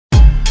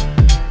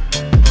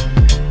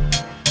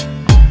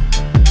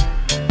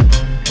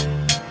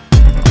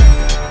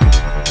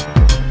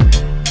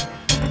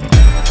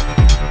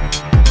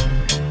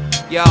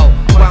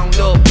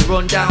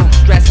run down,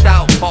 stressed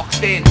out,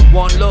 boxed in.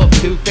 One love,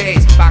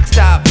 two-faced,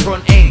 backstab,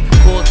 fronting.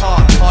 Cold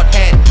heart, hot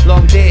head,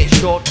 long days,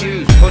 short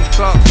fuse. Punch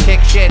clocks, kick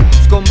shit,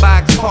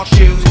 scumbags, hot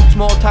shoes.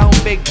 Small town,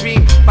 big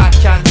dream, fat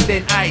chance,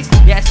 thin ice.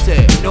 Yes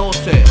sir, no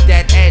sir,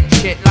 dead end,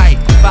 shit life.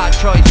 Bad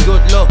choice,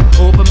 good luck,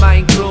 open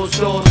mind,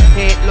 closed doors.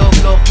 Hate,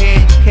 love,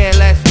 hate,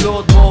 careless,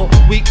 load more.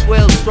 Weak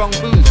will, strong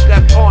booze,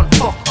 slept on,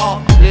 fuck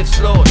off. Live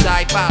slow,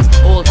 die fast,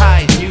 old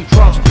highs, new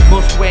troughs.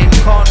 Must win,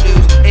 can't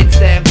lose, it's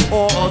them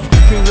or us.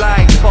 True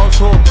lies, false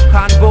hope,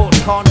 can't vote,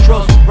 can't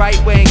trust. Right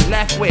wing,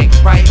 left wing,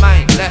 right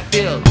mind, left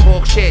field.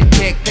 Talk shit,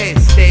 take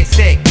piss, stay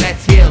sick,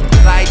 let's heal.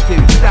 Lie to,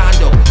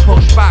 stand up,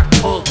 push back,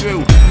 pull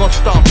through. Must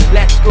stop,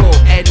 let's go,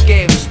 end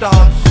game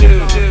starts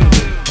soon.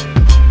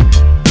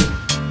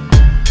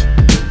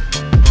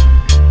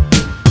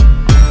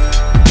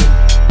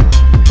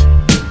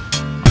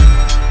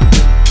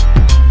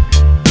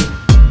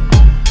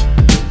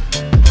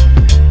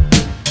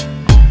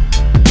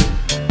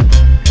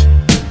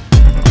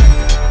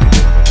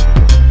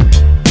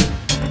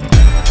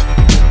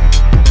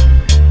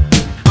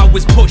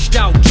 Pushed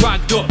out,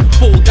 dragged up,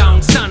 fall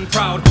down, stand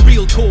proud.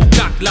 Real talk,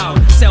 act loud,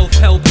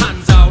 self-help,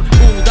 hands out.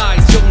 Old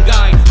eyes, young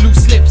guy,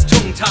 loose lips,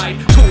 tongue-tied.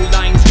 Tall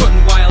lines, run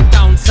wild,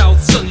 down south,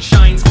 sun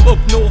shines. Up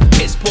north,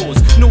 piss pours,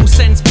 no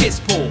sense, piss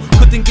poor.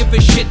 Couldn't give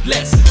a shit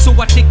less, so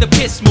I take the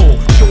piss more.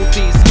 Short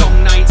days,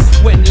 long nights,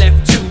 when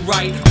left to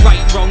right.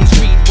 Right wrongs,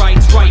 read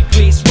rights, right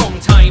place, wrong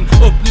time.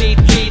 Up late,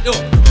 laid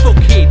up, fuck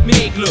hate,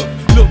 make love.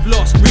 Love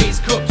lost, raise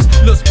cups,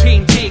 lust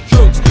pain, take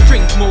drugs.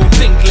 Drink more,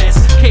 think less,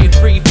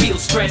 carefree, feel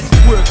stress.